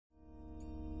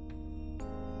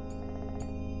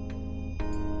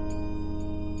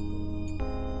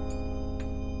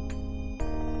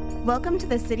Welcome to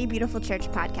the City Beautiful Church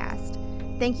podcast.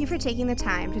 Thank you for taking the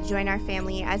time to join our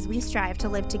family as we strive to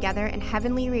live together in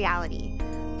heavenly reality.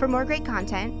 For more great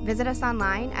content, visit us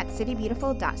online at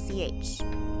citybeautiful.ch.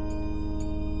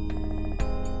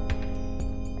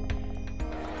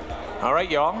 All right,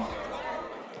 y'all.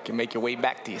 You can make your way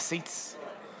back to your seats.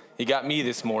 You got me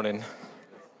this morning.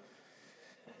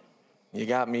 The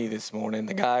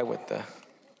guy with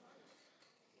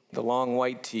the long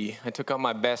white tee. I took out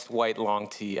my best white long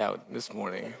tee out this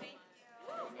morning.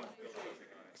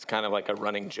 It's kind of like a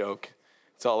running joke.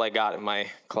 It's all I got in my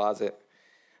closet.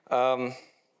 So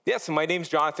my name's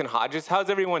Jonathan Hodges. How's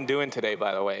everyone doing today,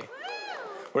 by the way?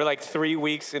 We're like 3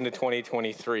 weeks into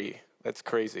 2023. That's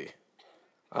crazy.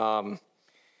 My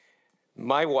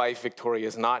wife, Victoria,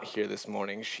 is not here this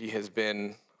morning. She has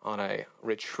been on a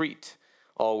retreat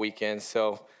all weekend,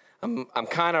 so I'm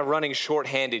kind of running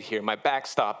short-handed here. My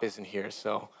backstop isn't here,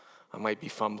 so I might be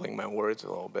fumbling my words a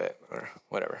little bit or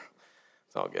whatever.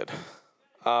 It's all good.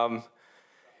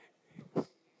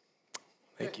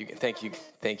 Thank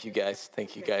you guys.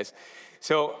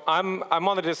 So I'm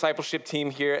on the discipleship team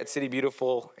here at City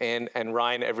Beautiful, and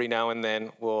Ryan every now and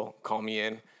then will call me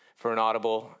in for an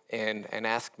audible and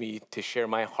ask me to share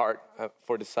my heart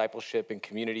for discipleship and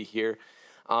community here.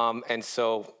 And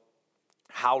so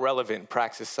how relevant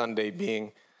Praxis Sunday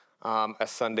being a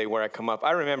Sunday where I come up.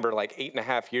 I remember like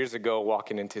 8.5 years ago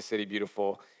walking into City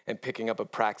Beautiful and picking up a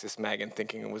Praxis mag and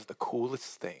thinking it was the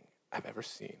coolest thing I've ever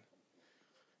seen.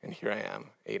 And here I am,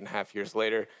 8.5 years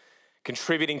later,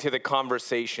 contributing to the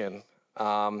conversation.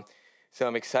 So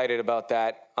I'm excited about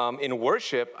that. In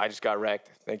worship, I just got wrecked.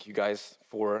 Thank you guys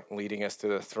for leading us to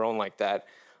the throne like that.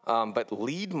 But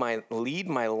lead my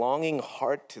longing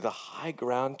heart to the high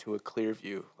ground to a clear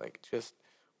view. Like just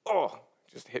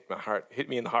hit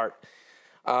me in the heart.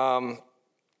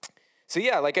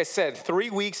 Like I said, 3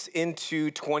 weeks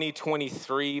into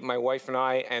 2023, my wife and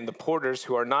I and the Porters,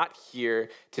 who are not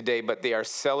here today, but they are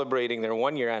celebrating their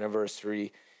 1-year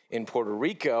anniversary in Puerto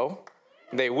Rico.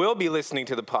 They will be listening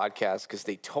to the podcast because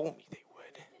they told me they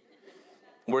would.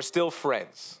 We're still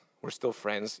friends,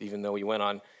 even though we went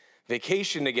on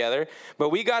vacation together. But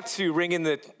we got to ring in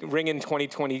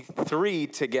 2023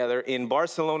 together in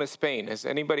Barcelona, Spain. Has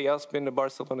anybody else been to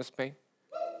Barcelona, Spain?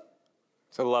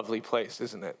 It's a lovely place,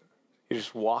 isn't it? You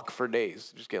just walk for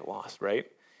days, just get lost, right?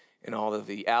 In all of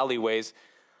the alleyways.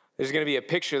 There's going to be a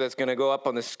picture that's going to go up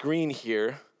on the screen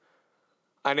here.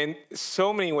 And in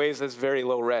so many ways, that's very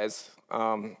low res.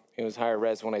 It was higher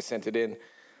res when I sent it in.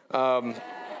 But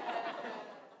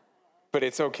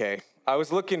it's okay. I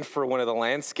was looking for one of the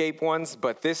landscape ones,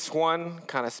 but this one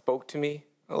kind of spoke to me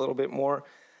a little bit more.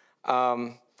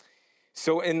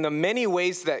 So in the many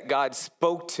ways that God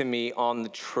spoke to me on the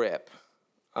trip,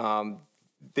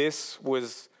 this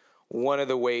was one of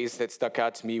the ways that stuck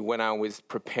out to me when I was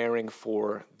preparing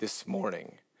for this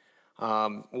morning.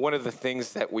 One of the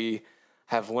things that we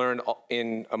have learned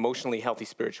in emotionally healthy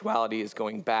spirituality is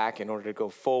going back in order to go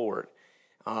forward.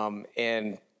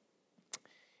 And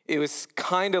it was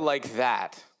kind of like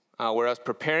that, where I was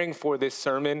preparing for this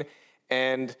sermon,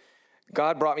 and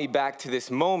God brought me back to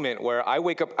this moment where I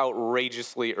wake up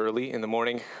outrageously early in the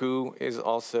morning. Who is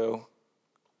also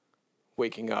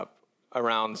waking up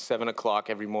around 7 o'clock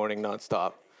every morning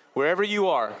nonstop? Wherever you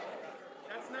are.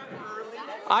 That's not early.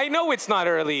 I know it's not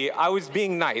early. I was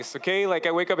being nice, okay? Like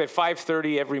I wake up at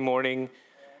 5:30 every morning.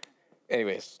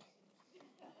 Anyways,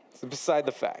 it's beside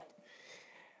the fact.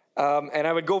 And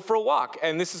I would go for a walk,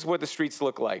 and this is what the streets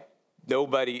look like.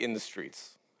 Nobody in the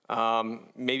streets.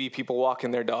 Maybe people walking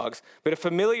their dogs. But a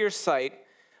familiar sight,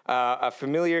 a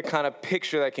familiar kind of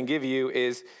picture that I can give you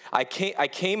is I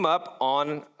came up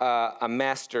on a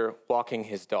master walking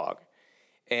his dog.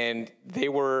 And they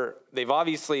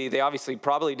obviously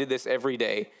probably did this every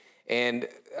day. And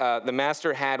the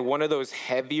master had one of those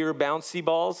heavier bouncy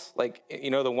balls, like,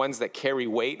 you know, the ones that carry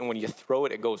weight, and when you throw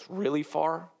it, it goes really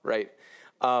far, right?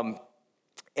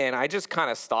 And I just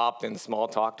kind of stopped and small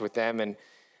talked with them and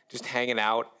just hanging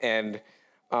out. And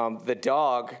the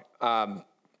dog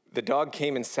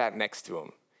came and sat next to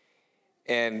him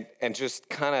and just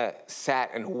kind of sat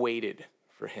and waited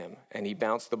for him. And he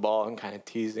bounced the ball and kind of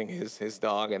teasing his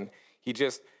dog. And he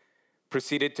just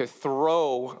proceeded to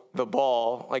throw the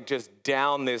ball like just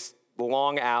down this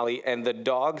long alley. And the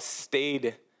dog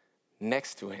stayed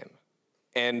next to him.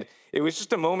 And it was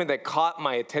just a moment that caught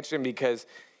my attention because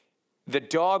the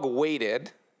dog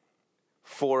waited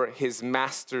for his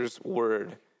master's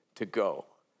word to go.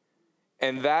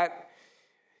 And that,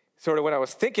 sort of when I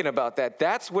was thinking about that,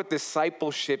 that's what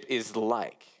discipleship is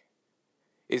like,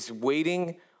 is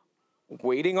waiting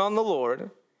on the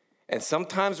Lord And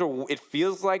sometimes it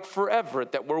feels like forever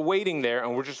that we're waiting there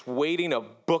and we're just waiting to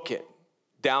book it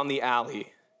down the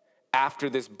alley after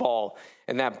this ball.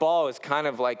 And that ball is kind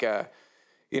of like an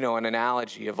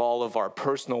analogy of all of our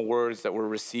personal words that we're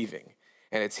receiving.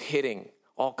 And it's hitting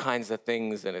all kinds of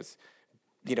things, and it's,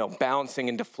 bouncing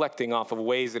and deflecting off of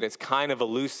ways that it's kind of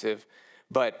elusive.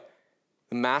 But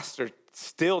the master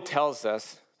still tells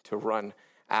us to run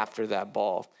after that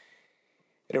ball.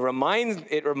 It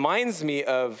reminds me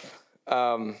of,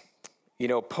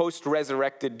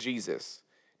 post-resurrected Jesus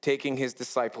taking his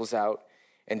disciples out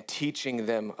and teaching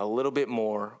them a little bit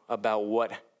more about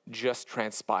what just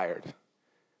transpired.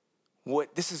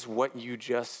 This is what you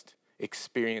just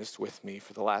experienced with me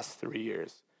for the last 3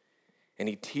 years. And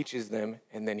he teaches them,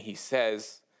 and then he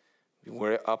says,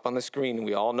 we're up on the screen,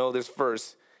 we all know this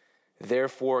verse,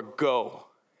 therefore go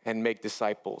and make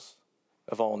disciples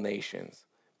of all nations,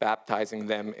 baptizing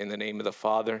them in the name of the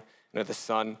Father and of the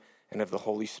Son and of the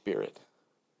Holy Spirit,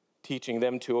 teaching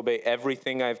them to obey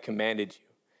everything I've commanded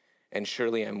you, and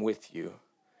surely I'm with you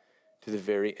to the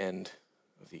very end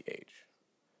of the age.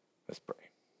 Let's pray.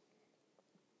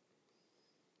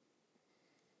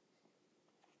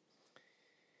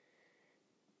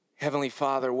 Heavenly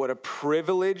Father, what a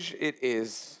privilege it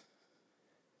is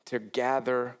to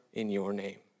gather in your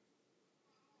name.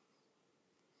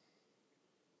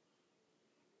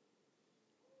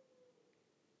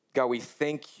 God, we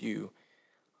thank you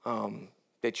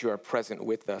that you are present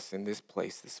with us in this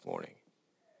place this morning,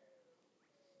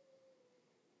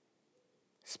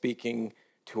 speaking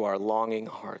to our longing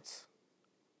hearts.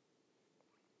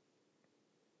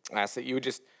 I ask that you would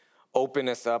just open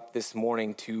us up this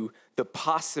morning to the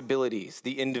possibilities,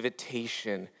 the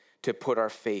invitation to put our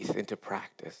faith into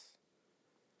practice,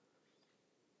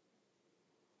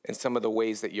 and some of the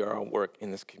ways that you're at work in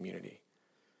this community.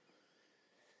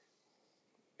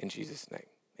 In Jesus' name,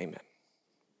 amen.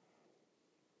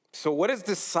 So what does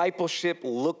discipleship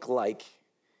look like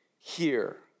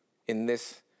here in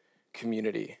this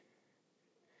community?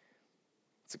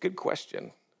 It's a good question.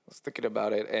 I was thinking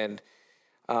about it, and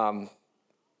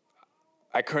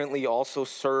I currently also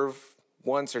serve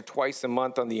once or twice a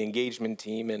month on the engagement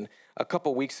team, and a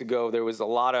couple weeks ago, there was a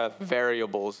lot of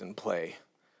variables in play.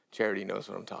 Charity knows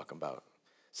what I'm talking about.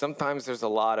 Sometimes there's a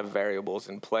lot of variables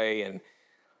in play, and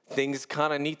things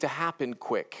kind of need to happen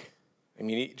quick. I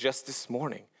mean, just this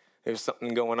morning, there was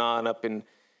something going on up in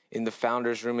the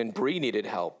founder's room, and Bree needed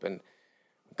help, and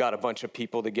got a bunch of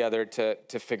people together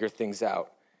to figure things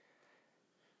out.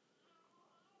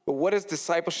 But what does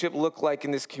discipleship look like in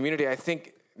this community? I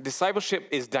think discipleship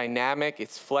is dynamic,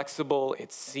 it's flexible,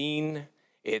 it's seen,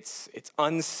 it's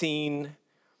unseen,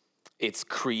 it's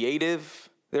creative.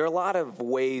 There are a lot of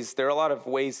ways.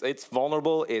 It's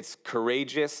vulnerable, it's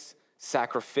courageous,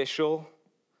 sacrificial.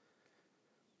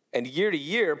 And year to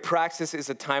year, praxis is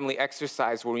a timely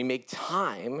exercise where we make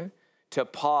time to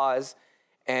pause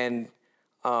and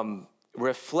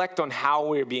reflect on how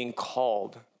we're being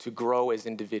called to grow as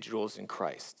individuals in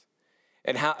Christ.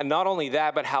 And how, not only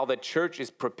that, but how the church is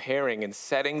preparing and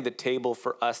setting the table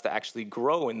for us to actually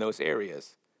grow in those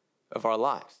areas of our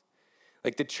lives.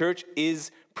 Like the church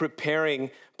is preparing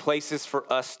places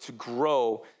for us to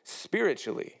grow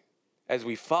spiritually as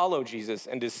we follow Jesus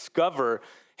and discover,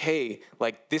 hey,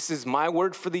 like this is my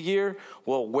word for the year.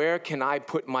 Well, where can I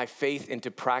put my faith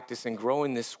into practice and grow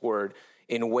in this word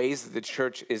in ways that the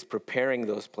church is preparing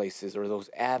those places or those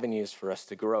avenues for us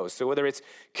to grow? So whether it's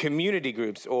community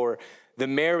groups or the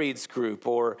marrieds group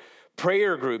or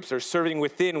prayer groups or serving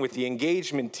within with the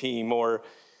engagement team or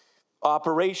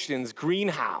operations,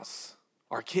 greenhouse,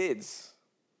 our kids,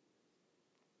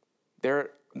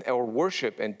 or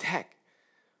worship and tech,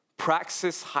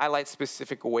 praxis highlights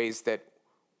specific ways that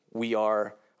we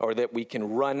are or that we can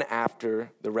run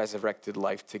after the resurrected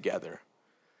life together.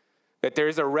 That there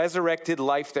is a resurrected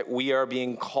life that we are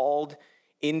being called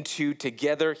into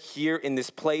together here in this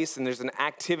place, and there's an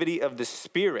activity of the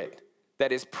Spirit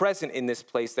that is present in this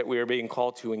place that we are being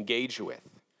called to engage with.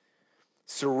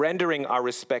 Surrendering our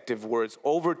respective words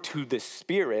over to the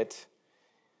Spirit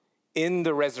in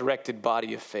the resurrected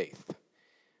body of faith.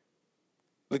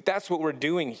 Like that's what we're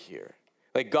doing here.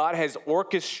 Like God has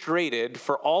orchestrated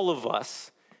for all of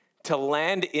us to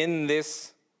land in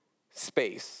this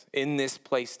space, in this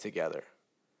place together.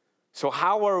 So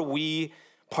how are we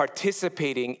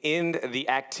participating in the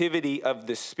activity of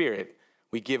the Spirit?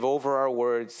 We give over our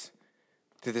words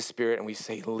to the Spirit and we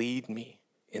say, lead me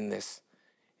in this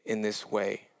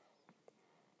way.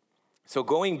 So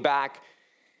going back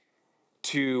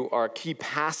to our key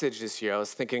passage this year, I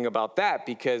was thinking about that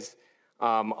because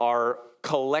our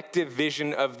collective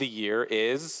vision of the year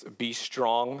is be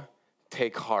strong,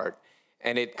 take heart.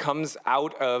 And it comes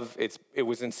out of, it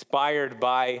was inspired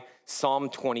by Psalm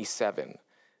 27.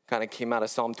 Kind of came out of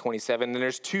Psalm 27. And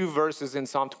there's 2 verses in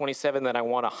Psalm 27 that I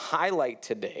want to highlight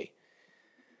today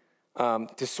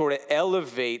to sort of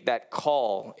elevate that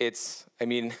call.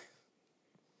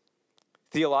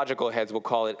 Theological heads will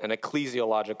call it an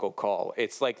ecclesiological call.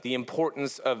 It's like the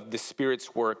importance of the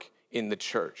Spirit's work in the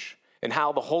church and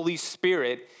how the Holy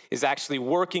Spirit is actually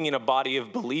working in a body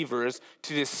of believers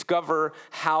to discover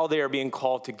how they are being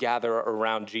called to gather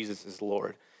around Jesus as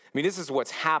Lord. I mean, this is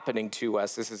what's happening to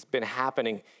us. This has been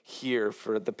happening here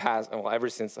for the past, ever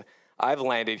since I've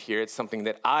landed here. It's something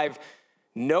that I've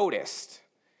noticed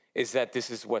is that this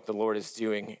is what the Lord is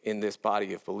doing in this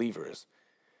body of believers.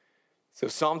 So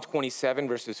Psalm 27,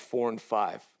 verses 4 and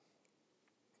 5.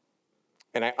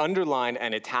 And I underline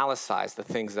and italicize the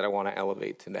things that I want to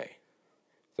elevate today.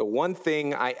 The one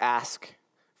thing I ask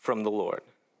from the Lord,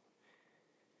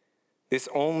 this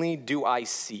only do I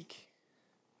seek,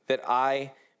 that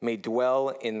I may dwell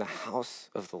in the house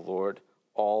of the Lord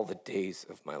all the days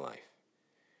of my life,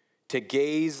 to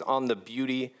gaze on the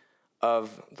beauty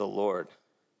of the Lord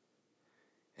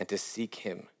and to seek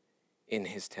him in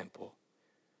his temple.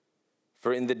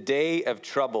 For in the day of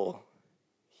trouble,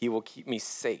 he will keep me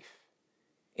safe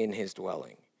in his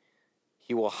dwelling.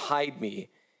 He will hide me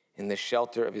in the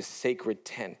shelter of his sacred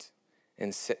tent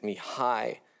and set me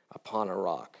high upon a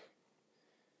rock.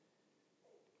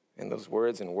 And those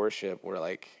words in worship were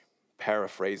like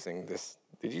paraphrasing this.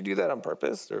 Did you do that on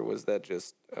purpose, or was that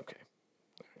just, okay.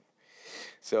 All right.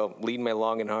 So, lead my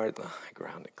long and hard,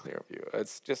 ground and clear of you.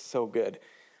 It's just so good.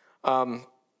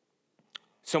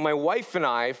 So my wife and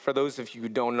I, for those of you who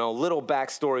don't know, little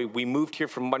backstory, we moved here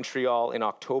from Montreal in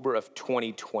October of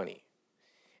 2020.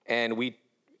 And we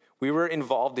were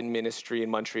involved in ministry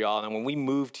in Montreal. And when we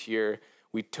moved here,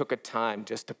 we took a time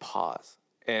just to pause.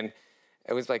 And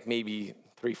it was like maybe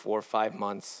 3, 4, 5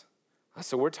 months.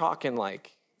 So we're talking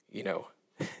like,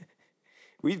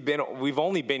 we've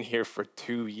only been here for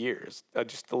 2 years,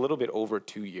 just a little bit over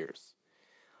 2 years.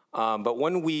 But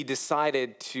when we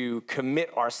decided to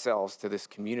commit ourselves to this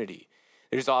community,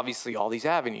 there's obviously all these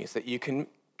avenues that you can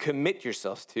commit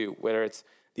yourselves to, whether it's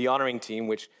the honoring team,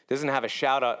 which doesn't have a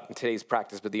shout out in today's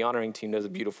practice, but the honoring team does a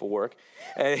beautiful work.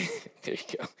 And there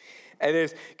you go. And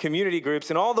there's community groups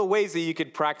and all the ways that you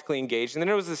could practically engage. And then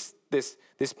there was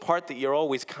this part that you're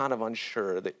always kind of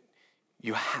unsure that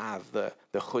you have the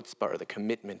chutzpah or the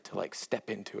commitment to like step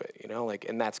into it,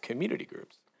 and that's community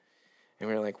groups. And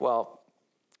we were like, well,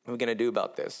 what are we going to do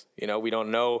about this? We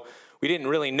don't know. We didn't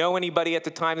really know anybody at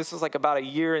the time. This was like about 1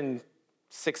 year and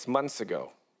 6 months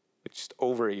ago, just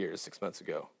over 1 year, 6 months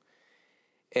ago.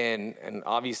 And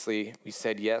obviously we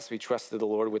said yes, we trusted the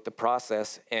Lord with the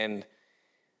process, and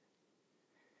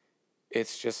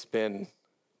it's just been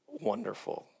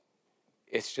wonderful.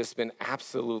 It's just been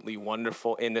absolutely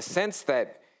wonderful in the sense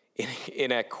that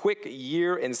in a quick 1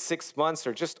 year and 6 months,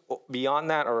 or just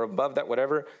beyond that or above that,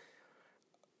 whatever,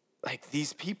 like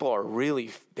these people are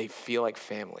really, they feel like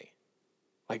family,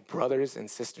 like brothers and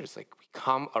sisters. Like we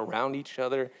come around each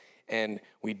other and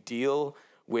we deal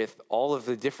with all of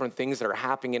the different things that are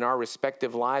happening in our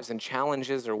respective lives and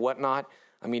challenges or whatnot.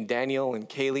 I mean, Daniel and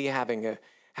Kaylee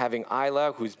having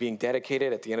Isla, who's being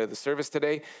dedicated at the end of the service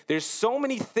today. There's so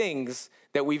many things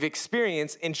that we've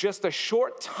experienced in just a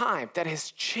short time that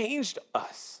has changed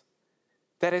us,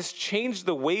 that has changed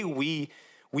the way we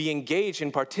engage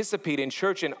and participate in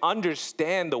church and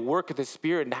understand the work of the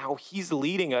Spirit and how he's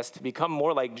leading us to become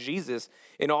more like Jesus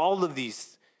in all of the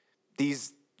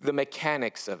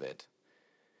mechanics of it.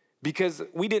 Because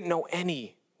we didn't know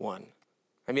anyone.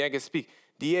 I mean, I can speak.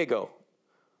 Diego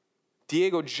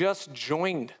just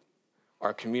joined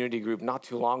our community group not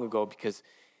too long ago because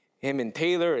him and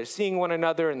Taylor are seeing one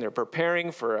another and they're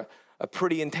preparing for a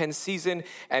pretty intense season.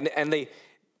 And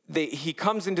he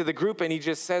comes into the group and he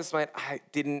just says, man, I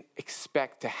didn't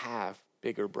expect to have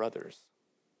bigger brothers.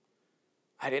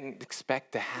 I didn't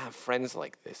expect to have friends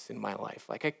like this in my life.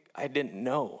 Like I didn't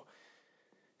know.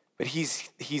 But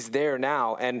he's there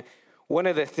now. And one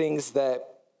of the things that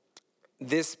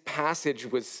this passage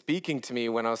was speaking to me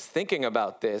when I was thinking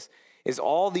about this is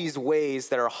all these ways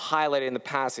that are highlighted in the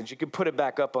passage. You can put it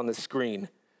back up on the screen.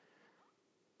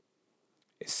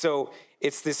 So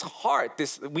it's this heart.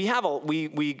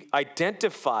 We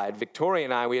identified, Victoria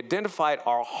and I, we identified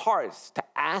our hearts to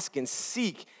ask and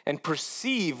seek and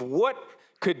perceive what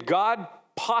could God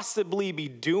possibly be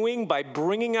doing by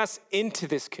bringing us into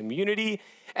this community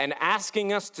and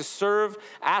asking us to serve,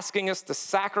 asking us to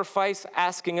sacrifice,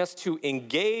 asking us to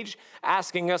engage,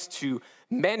 asking us to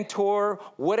mentor,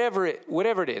 whatever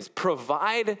it is,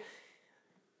 provide.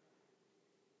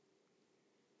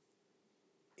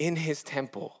 in his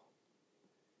temple,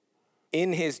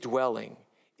 in his dwelling,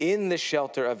 in the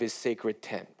shelter of his sacred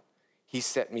tent. He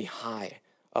set me high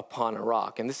upon a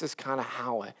rock. And this is kind of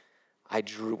how I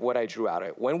drew out of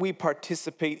it. When we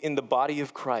participate in the body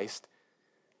of Christ,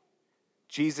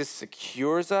 Jesus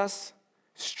secures us,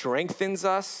 strengthens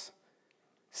us,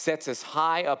 sets us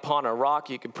high upon a rock.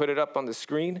 You can put it up on the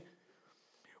screen.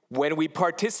 When we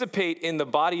participate in the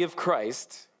body of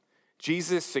Christ,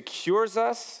 Jesus secures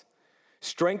us,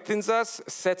 strengthens us,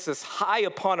 sets us high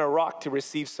upon a rock to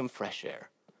receive some fresh air.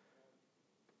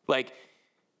 Like,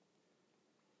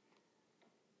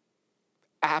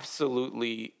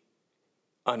 absolutely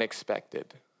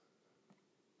unexpected.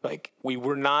 Like, we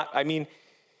were not,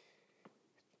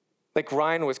 like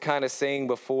Ryan was kind of saying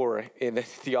before in the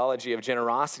theology of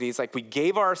generosity, it's like we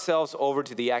gave ourselves over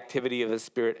to the activity of the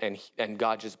Spirit and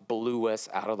God just blew us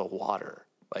out of the water.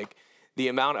 Like, the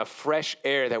amount of fresh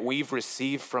air that we've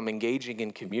received from engaging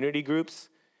in community groups,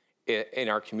 in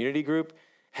our community group,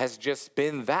 has just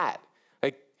been that.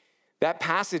 Like, that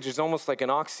passage is almost like an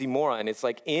oxymoron. It's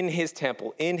like in his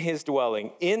temple, in his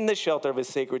dwelling, in the shelter of his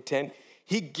sacred tent,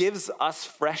 he gives us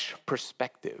fresh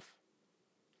perspective.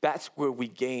 That's where we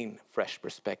gain fresh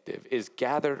perspective, is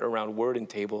gathered around word and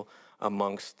table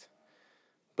amongst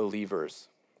believers.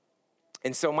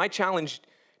 And so my challenge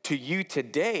to you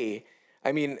today,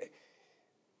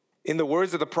 in the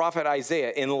words of the prophet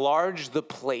Isaiah, enlarge the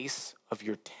place of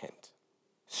your tent.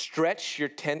 Stretch your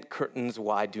tent curtains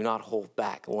wide. Do not hold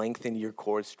back. Lengthen your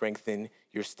cords. Strengthen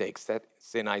your stakes.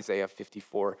 That's in Isaiah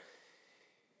 54.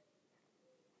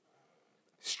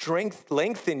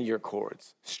 Lengthen your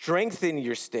cords. Strengthen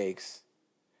your stakes.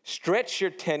 Stretch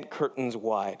your tent curtains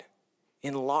wide.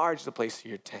 Enlarge the place of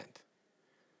your tent.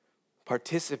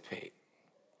 Participate.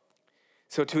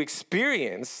 So to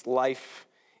experience life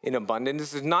in abundance,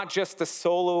 this is not just a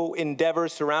solo endeavor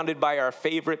surrounded by our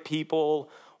favorite people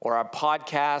or our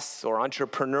podcasts or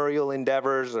entrepreneurial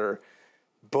endeavors or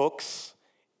books.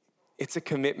 It's a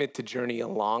commitment to journey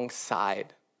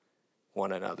alongside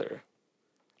one another,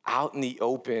 out in the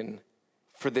open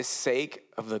for the sake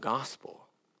of the gospel,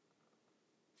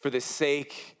 for the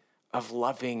sake of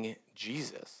loving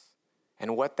Jesus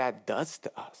and what that does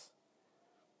to us.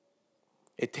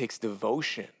 It takes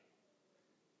devotion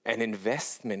and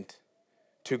investment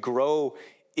to grow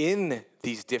in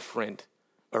these different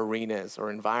arenas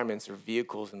or environments or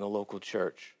vehicles in the local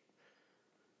church.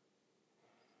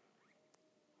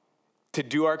 To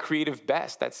do our creative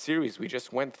best, that series we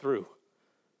just went through,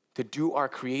 to do our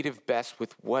creative best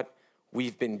with what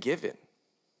we've been given.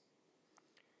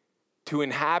 To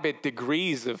inhabit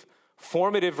degrees of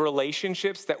formative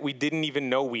relationships that we didn't even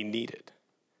know we needed,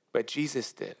 but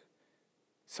Jesus did.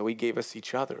 So he gave us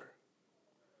each other.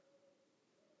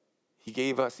 He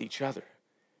gave us each other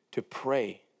to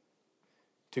pray,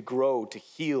 to grow, to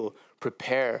heal,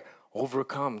 prepare,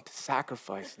 overcome, to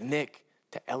sacrifice, Nick,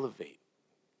 to elevate.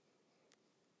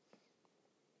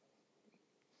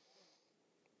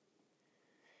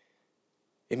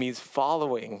 It means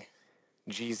following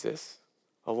Jesus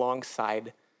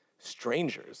alongside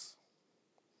strangers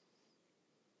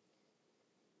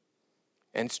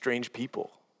and strange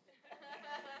people.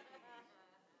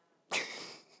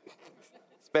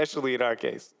 Especially in our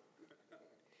case.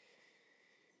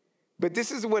 But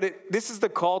this is the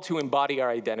call to embody our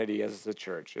identity as a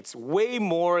church. It's way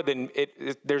more than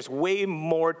there's way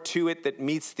more to it that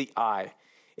meets the eye.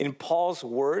 In Paul's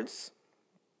words,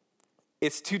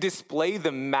 it's to display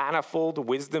the manifold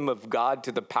wisdom of God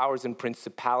to the powers and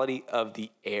principality of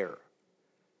the air.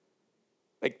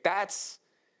 Like that's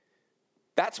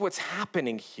what's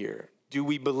happening here. Do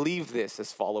we believe this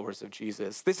as followers of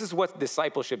Jesus? This is what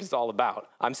discipleship is all about.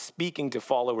 I'm speaking to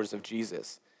followers of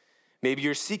Jesus. Maybe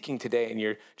you're seeking today and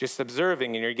you're just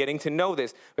observing and you're getting to know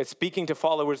this, but speaking to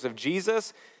followers of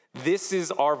Jesus, this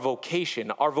is our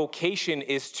vocation. Our vocation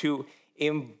is to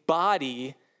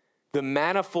embody the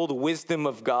manifold wisdom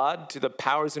of God to the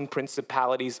powers and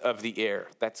principalities of the air.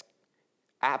 That's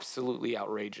absolutely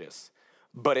outrageous,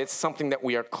 but it's something that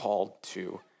we are called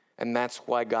to. And that's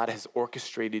why God has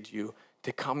orchestrated you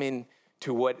to come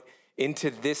into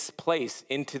this place,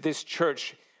 into this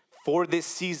church for this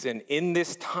season, in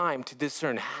this time, to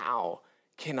discern how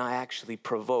can I actually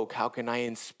provoke? How can I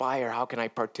inspire? How can I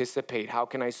participate? How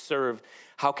can I serve?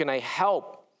 How can I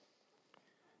help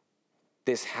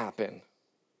this happen?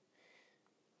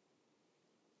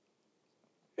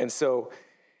 And so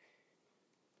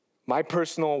my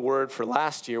personal word for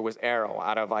last year was arrow,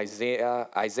 out of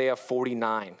Isaiah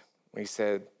 49. He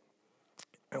said,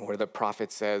 and where the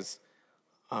prophet says,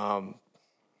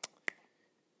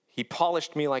 he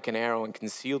polished me like an arrow and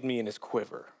concealed me in his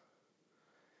quiver.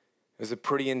 was a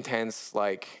pretty intense,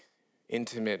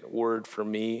 intimate word for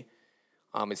me.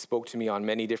 It spoke to me on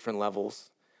many different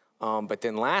levels. But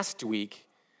then last week,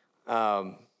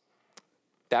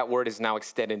 that word is now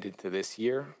extended into this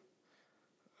year.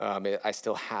 I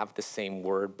still have the same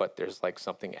word, but there's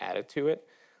something added to it.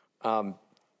 And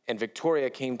Victoria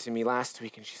came to me last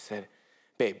week and she said,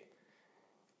 babe,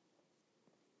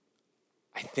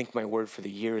 I think my word for the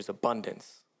year is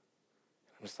abundance.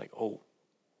 I'm just like, oh,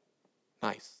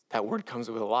 nice. That word comes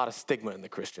with a lot of stigma in the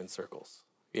Christian circles,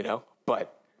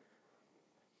 but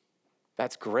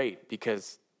that's great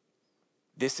because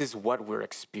this is what we're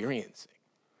experiencing.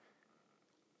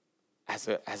 As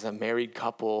a married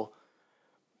couple,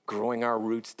 growing our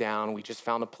roots down, we just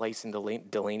found a place in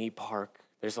Delaney Park.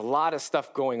 There's a lot of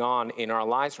stuff going on in our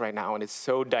lives right now, and it's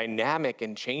so dynamic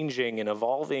and changing and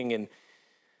evolving, and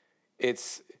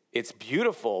it's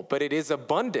beautiful, but it is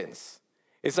abundance.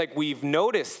 It's we've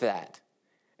noticed that,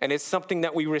 and it's something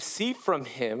that we receive from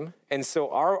him, and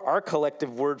so our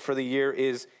collective word for the year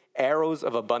is arrows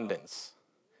of abundance.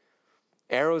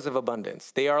 Arrows of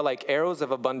abundance. They are like arrows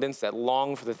of abundance that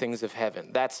long for the things of heaven.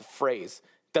 That's a phrase.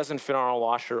 Doesn't fit on a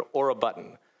washer or a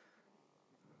button.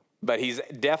 But he's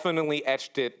definitely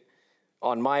etched it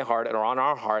on my heart or on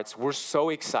our hearts. We're so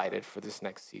excited for this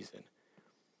next season.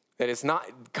 That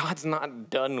God's not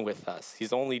done with us.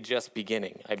 He's only just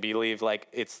beginning. I believe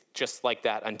it's just like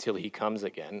that until he comes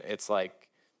again. It's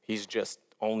he's just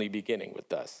only beginning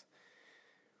with us.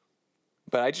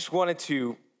 But I just wanted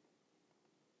to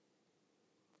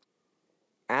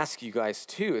ask you guys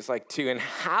too, it's to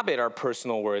inhabit our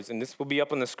personal words, and this will be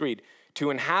up on the screen. To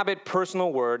inhabit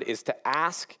personal word is to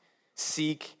ask,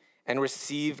 seek, and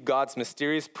receive God's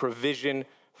mysterious provision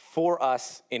for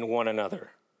us in one another.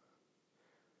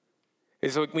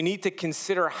 It's we need to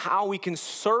consider how we can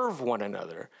serve one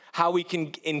another, how we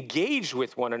can engage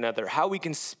with one another, how we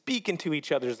can speak into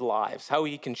each other's lives, how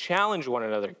we can challenge one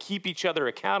another, keep each other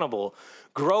accountable,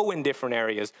 grow in different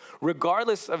areas.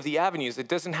 Regardless of the avenues, it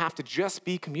doesn't have to just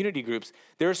be community groups.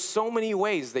 There are so many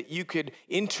ways that you could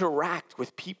interact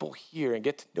with people here and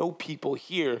get to know people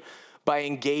here by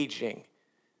engaging,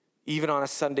 even on a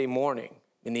Sunday morning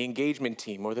in the engagement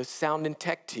team or the sound and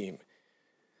tech team.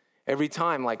 Every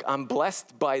time, I'm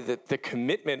blessed by the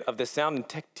commitment of the sound and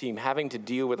tech team having to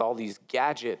deal with all these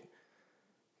gadget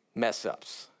mess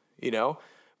ups,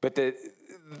 But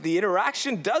the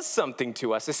interaction does something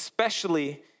to us,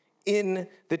 especially in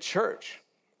the church.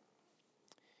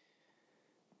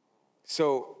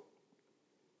 So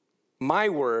my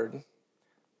word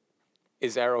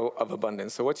is arrow of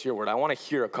abundance. So what's your word? I want to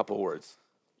hear a couple words.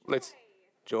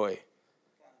 Joy.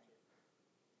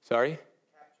 Sorry?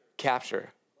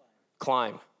 Capture.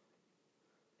 Climb.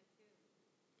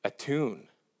 Attune.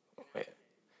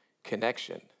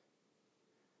 Connection.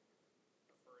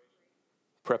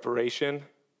 Preparation.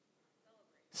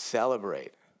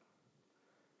 Celebrate.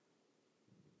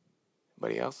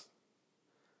 Anybody else?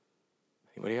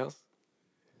 Anybody else?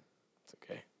 It's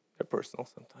okay. They're personal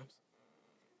sometimes.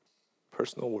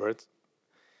 Personal words.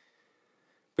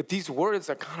 But these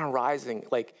words are kind of rising.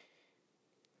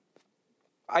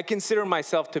 I consider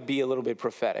myself to be a little bit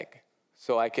prophetic.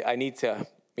 So I need to,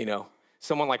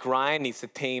 someone like Ryan needs to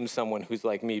tame someone who's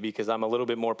like me because I'm a little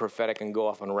bit more prophetic and go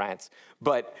off on rants.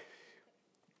 But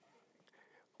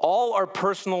all our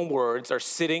personal words are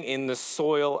sitting in the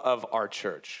soil of our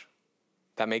church.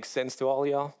 That makes sense to all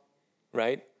y'all,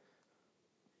 right?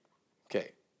 Okay.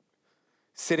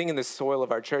 Sitting in the soil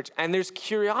of our church. And there's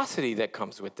curiosity that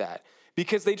comes with that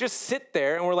because they just sit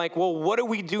there and we're like, well, what do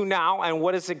we do now and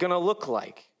what is it going to look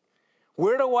like?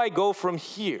 Where do I go from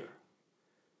here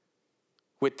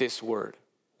with this word?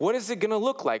 What is it going to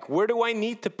look like? Where do I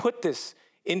need to put this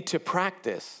into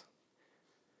practice?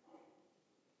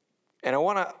 And I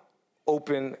want to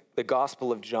open the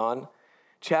Gospel of John,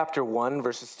 chapter 1,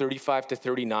 verses 35 to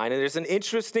 39. And there's an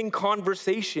interesting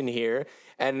conversation here.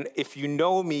 And if you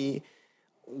know me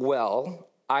well,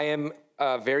 I am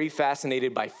very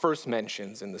fascinated by first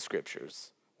mentions in the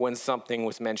scriptures, when something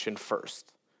was mentioned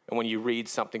first. And when you read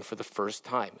something for the first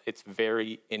time, it's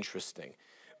very interesting.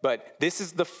 But this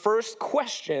is the first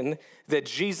question that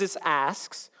Jesus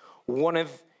asks one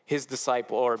of his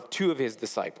disciples, or two of his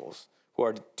disciples, who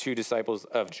are two disciples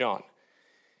of John.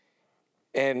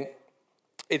 And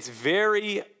it's a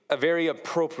very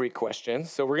appropriate question.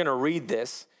 So we're going to read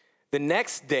this. The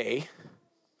next day,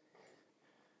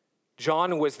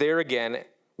 John was there again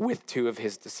with two of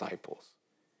his disciples.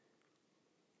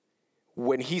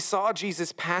 When he saw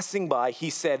Jesus passing by,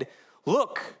 he said,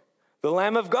 "Look, the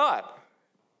Lamb of God."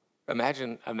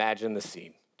 Imagine the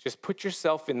scene. Just put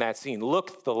yourself in that scene.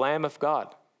 Look, the Lamb of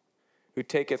God. who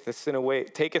taketh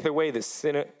away the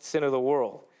sin of the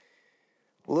world.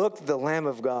 Look, the Lamb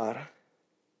of God.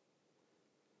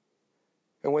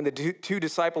 And when the two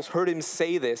disciples heard him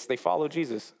say this, they followed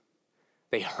Jesus.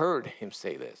 They heard him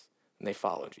say this, and they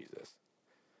followed Jesus.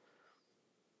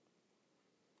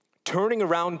 Turning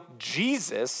around,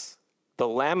 Jesus, the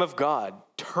Lamb of God,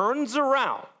 turns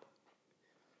around,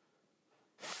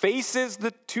 faces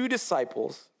the two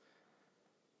disciples.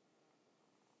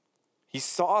 He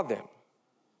saw them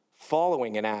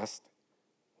following and asked,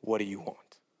 "What do you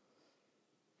want?"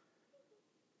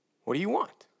 What do you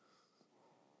want?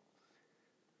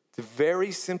 It's a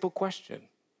very simple question.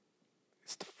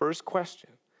 It's the first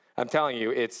question. I'm telling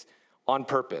you, it's on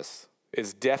purpose.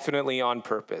 It's definitely on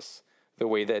purpose, the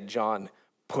way that John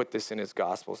put this in his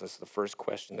Gospels. It's the first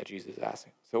question that Jesus is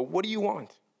asking. So what do you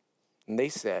want? And they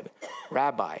said,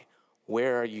 "Rabbi,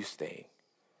 where are you staying?"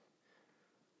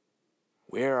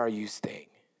 "Where are you staying?"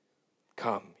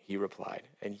 "Come," he replied,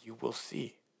 "and you will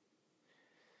see."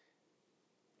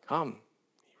 "Come,"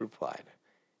 he replied,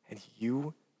 "and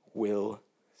you will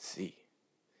see."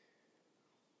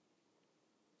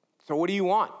 So what do you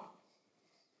want?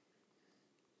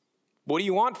 What do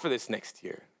you want for this next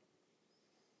year?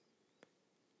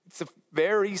 It's a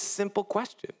very simple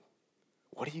question.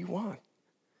 What do you want?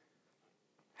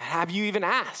 Have you even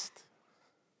asked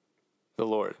the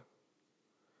Lord?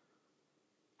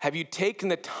 Have you taken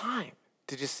the time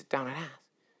to just sit down and ask?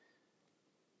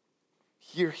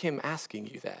 Hear him asking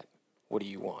you that. What do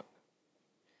you want?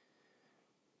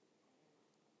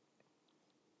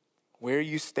 Where are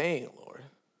you staying, Lord?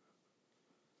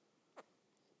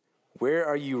 Where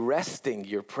are you resting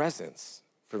your presence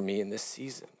for me in this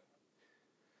season?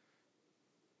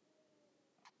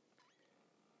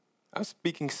 I'm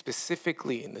speaking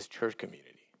specifically in this church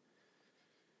community,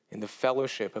 in the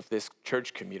fellowship of this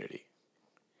church community.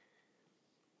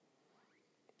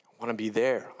 I want to be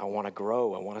there. I want to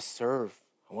grow. I want to serve.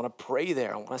 I want to pray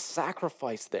there. I want to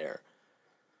sacrifice there.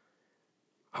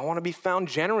 I want to be found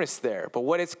generous there. But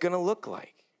what it's going to look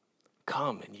like,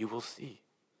 come and you will see.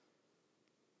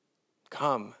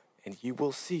 Come and you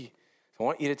will see. So I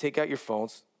want you to take out your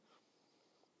phones.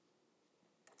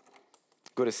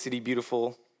 Go to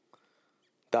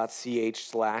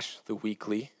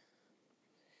citybeautiful.ch/theweekly.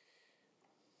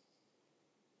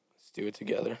 Let's do it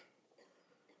together.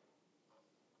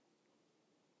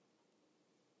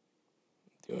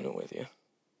 I'm doing it with you.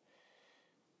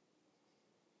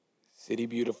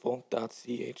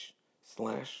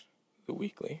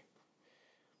 citybeautiful.ch/theweekly.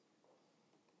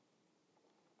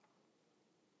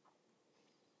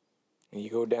 And you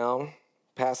go down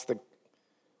past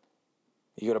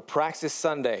you go to Praxis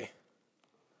Sunday.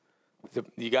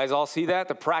 You guys all see that?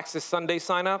 The Praxis Sunday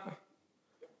sign up?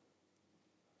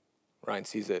 Ryan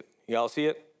sees it. You all see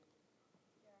it?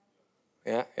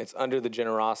 Yeah, it's under the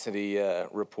generosity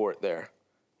report there.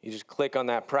 You just click on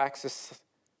that Praxis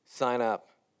sign up.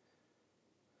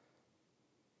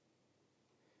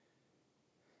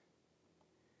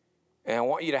 And I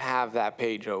want you to have that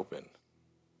page open.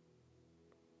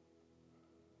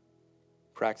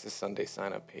 Praxis Sunday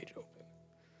sign up page open.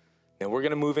 Now we're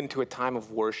going to move into a time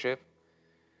of worship,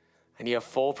 and you have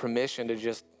full permission to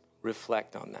just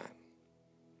reflect on that.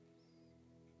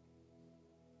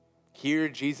 Hear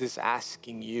Jesus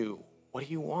asking you, what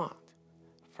do you want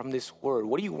from this word?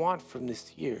 What do you want from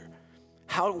this year?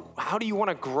 How do you want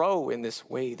to grow in this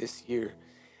way this year?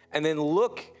 And then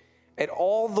look at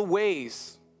all the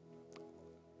ways,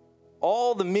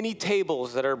 all the mini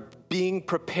tables that are being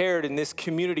prepared in this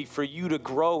community for you to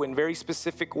grow in very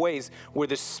specific ways where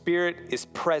the Spirit is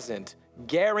present.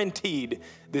 Guaranteed,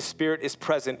 the Spirit is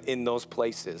present in those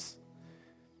places.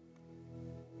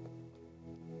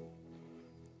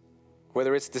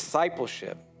 Whether it's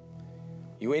discipleship,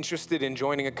 you interested in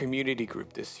joining a community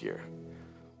group this year?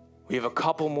 We have a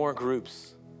couple more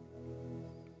groups.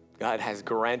 God has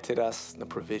granted us the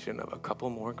provision of a couple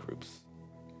more groups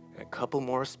and a couple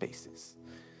more spaces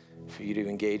for you to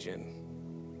engage in.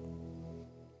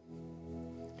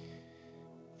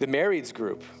 The marrieds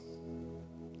group.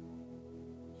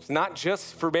 It's not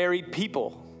just for married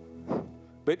people,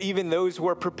 but even those who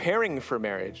are preparing for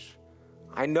marriage.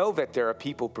 I know that there are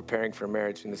people preparing for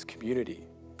marriage in this community.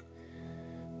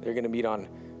 They're going to meet on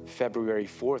February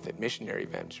 4th at Missionary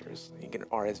Ventures. You can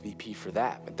RSVP for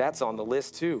that, but that's on the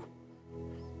list too.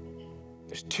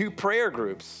 There's 2 prayer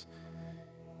groups.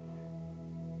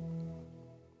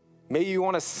 Maybe you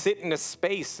want to sit in a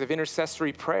space of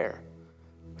intercessory prayer.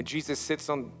 When Jesus sits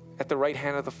at the right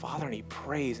hand of the Father and he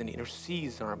prays and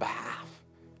intercedes on our behalf.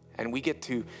 And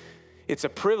it's a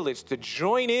privilege to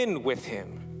join in with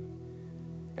him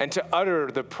and to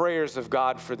utter the prayers of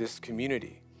God for this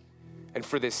community and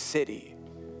for this city.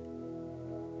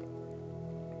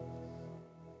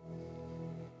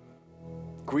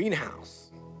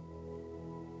 Greenhouse,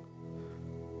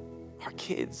 our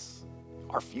kids,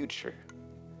 our future.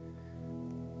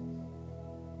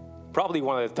 Probably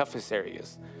one of the toughest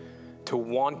areas to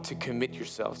want to commit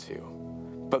yourself to.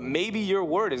 But maybe your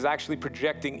word is actually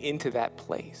projecting into that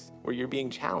place where you're being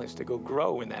challenged to go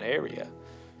grow in that area.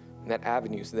 And that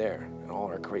avenue's there. And all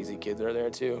our crazy kids are there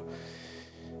too.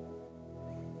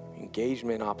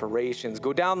 Engagement, operations,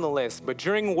 go down the list. But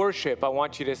during worship, I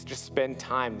want you to just spend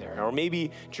time there. Or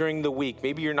maybe during the week,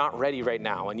 maybe you're not ready right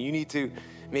now and you need to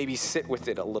maybe sit with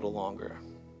it a little longer.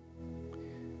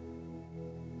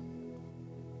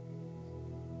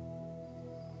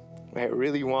 I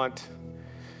really want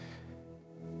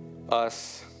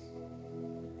us,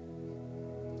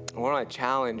 I want to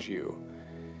challenge you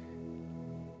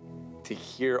to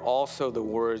hear also the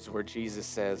words where Jesus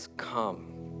says,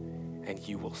 come and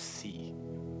you will see.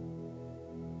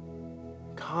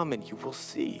 Come and you will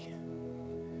see.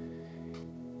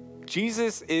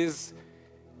 Jesus is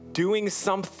doing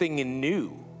something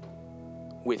new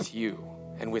with you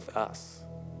and with us.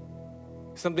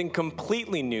 Something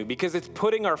completely new, because it's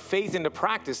putting our faith into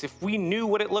practice. If we knew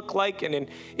what it looked like and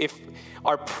if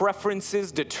our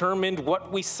preferences determined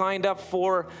what we signed up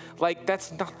for, like,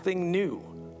 that's nothing new.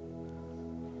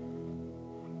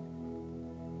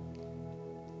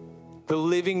 The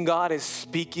living God is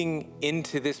speaking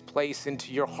into this place,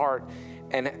 into your heart,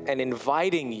 and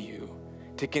inviting you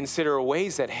to consider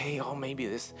ways that, hey, maybe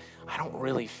this, I don't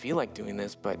really feel like doing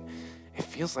this, but it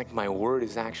feels like my word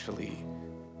is actually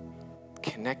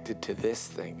connected to this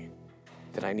thing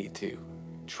that I need to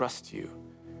trust you.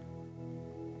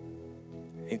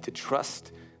 I need to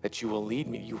trust that you will lead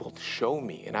me, you will show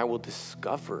me, and I will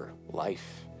discover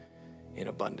life in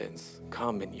abundance.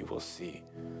 Come and you will see.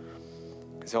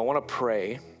 So I want to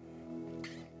pray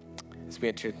as we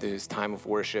enter this time of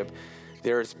worship.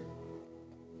 There's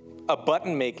a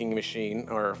button making machine,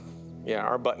 our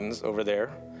buttons over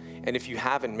there. And if you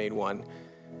haven't made one,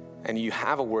 and you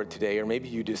have a word today, or maybe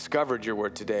you discovered your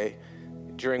word today,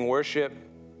 during worship,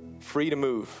 free to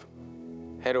move.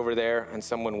 Head over there and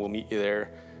someone will meet you there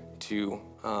to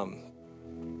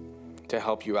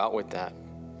help you out with that.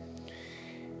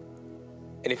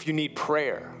 And if you need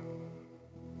prayer,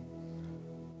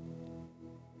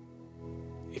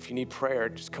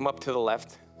 just come up to the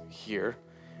left here.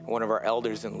 One of our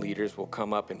elders and leaders will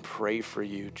come up and pray for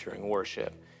you during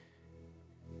worship.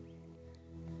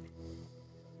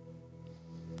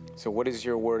 So what is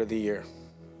your word of the year?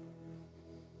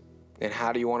 And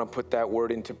how do you want to put that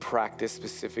word into practice,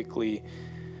 specifically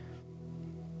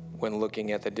when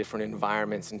looking at the different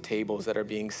environments and tables that are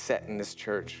being set in this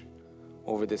church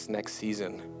over this next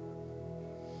season?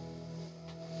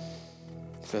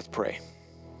 So let's pray.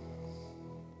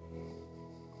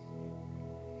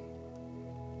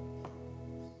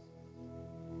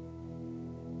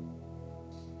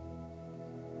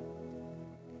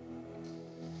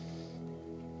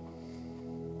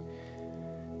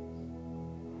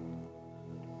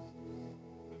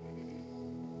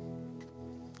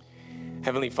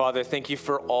 Heavenly Father, thank you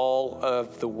for all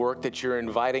of the work that you're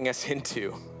inviting us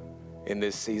into in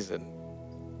this season.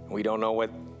 We don't know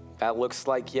what that looks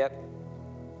like yet.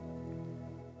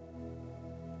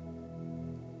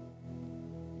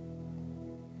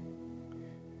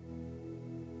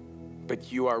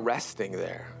 But you are resting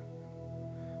there.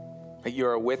 That you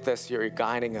are with us, you're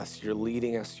guiding us, you're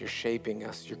leading us, you're shaping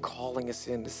us, you're calling us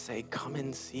in to say, come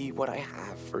and see what I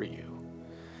have for you.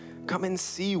 Come and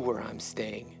see where I'm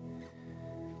staying.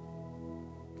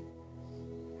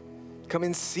 Come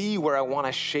and see where I want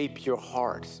to shape your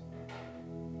heart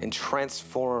and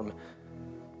transform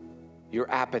your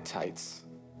appetites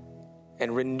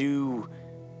and renew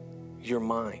your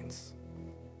minds.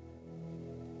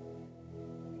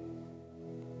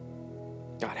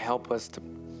 God, help us to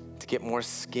get more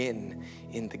skin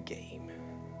in the game.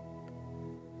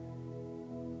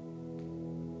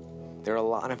 There are a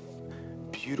lot of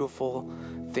beautiful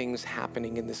things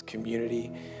happening in this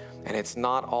community. And it's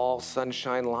not all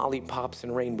sunshine, lollipops,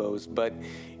 and rainbows, but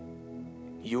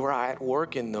you are at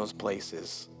work in those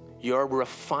places. You're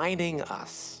refining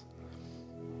us.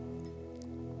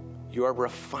 You are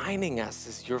refining us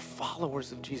as your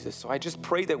followers of Jesus. So I just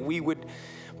pray that we would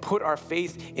put our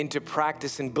faith into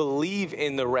practice and believe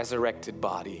in the resurrected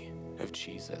body of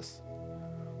Jesus.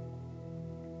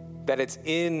 That it's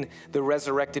in the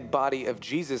resurrected body of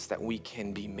Jesus that we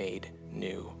can be made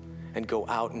new and go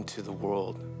out into the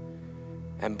world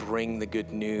and bring the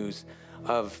good news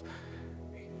of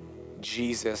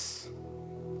Jesus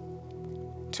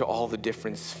to all the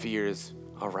different spheres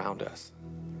around us.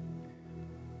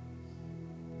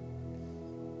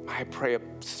 I pray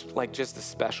just a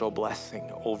special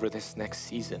blessing over this next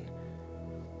season.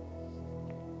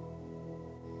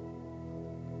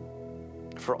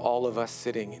 For all of us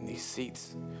sitting in these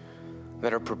seats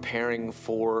that are preparing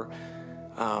for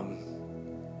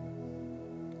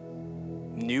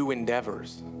new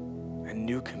endeavors and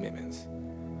new commitments.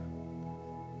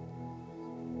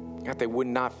 That they would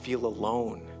not feel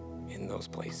alone in those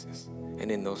places and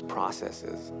in those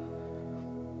processes.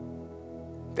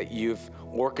 That you've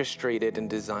orchestrated and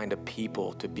designed a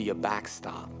people to be a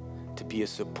backstop, to be a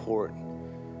support,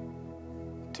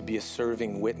 to be a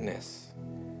serving witness,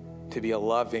 to be a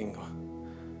loving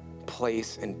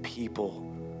place and people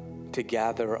to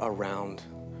gather around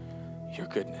your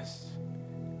goodness.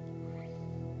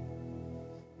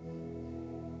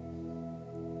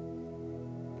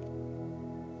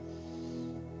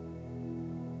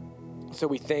 So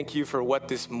we thank you for what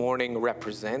this morning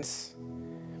represents.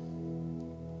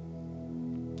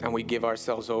 And we give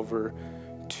ourselves over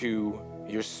to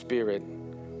your Spirit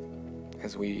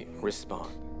as we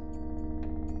respond.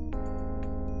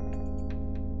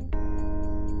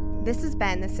 This has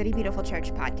been the City Beautiful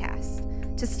Church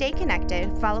podcast. To stay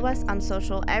connected, follow us on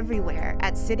social everywhere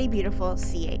at City Beautiful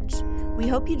CH. We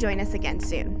hope you join us again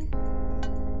soon.